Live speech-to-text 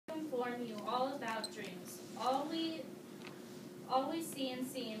inform you all about dreams. All we see and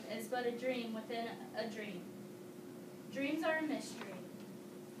seem is but a dream within a dream. Dreams are a mystery.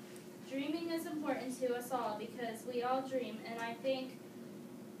 Dreaming is important to us all because we all dream, and I think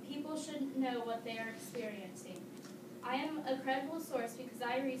people should know what they are experiencing. I am a credible source because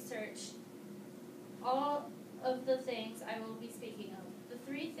I researched all of the things I will be speaking of. The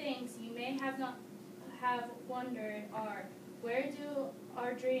three things you may have wondered are: where do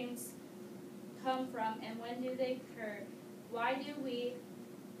our dreams come from, and when do they occur? Why do we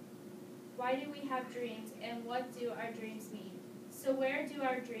have dreams, and what do our dreams mean? So where do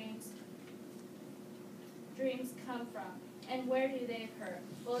our dreams come from, and where do they occur?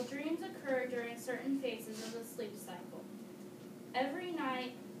 Well, dreams occur during certain phases of the sleep cycle. Every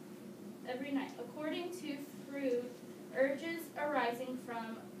night, according to Freud, urges arising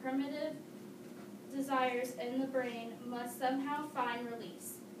from primitive desires in the brain must somehow find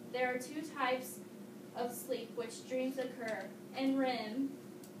release. There are two types of sleep which dreams occur: in REM.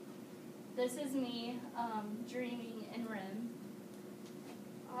 This is me dreaming in REM.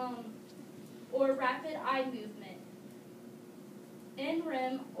 Or rapid eye movement. In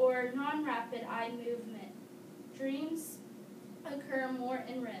REM or non-rapid eye movement, dreams occur more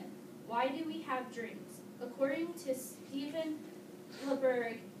in REM. Why do we have dreams? According to Stephen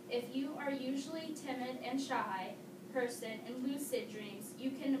LeBerg, if you are usually timid and shy person in lucid dreams,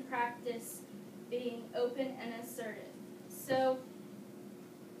 you can practice being open and assertive. So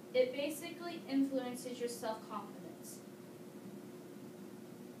it basically influences your self-confidence.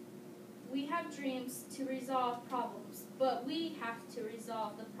 We have dreams to resolve problems, but we have to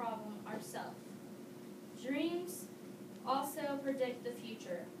resolve the problem ourselves. Dreams also predict the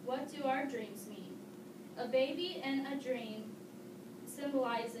future. What do our dreams mean? A baby in a dream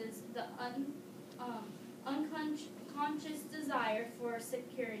symbolizes the unconscious desire for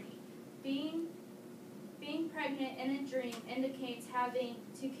security. Being pregnant in a dream indicates having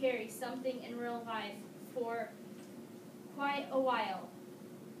to carry something in real life for quite a while.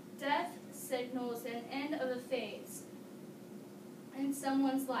 Death signals an end of a phase in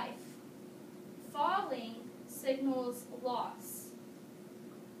someone's life. Falling signals loss.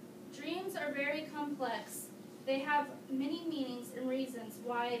 Dreams are very complex. They have many meanings and reasons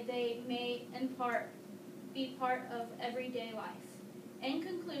why they may in part be part of everyday life. In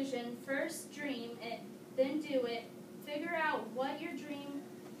conclusion, first dream it, then do it. Figure out what your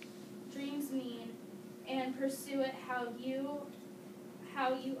dreams mean and pursue it how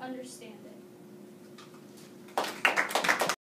you understand it.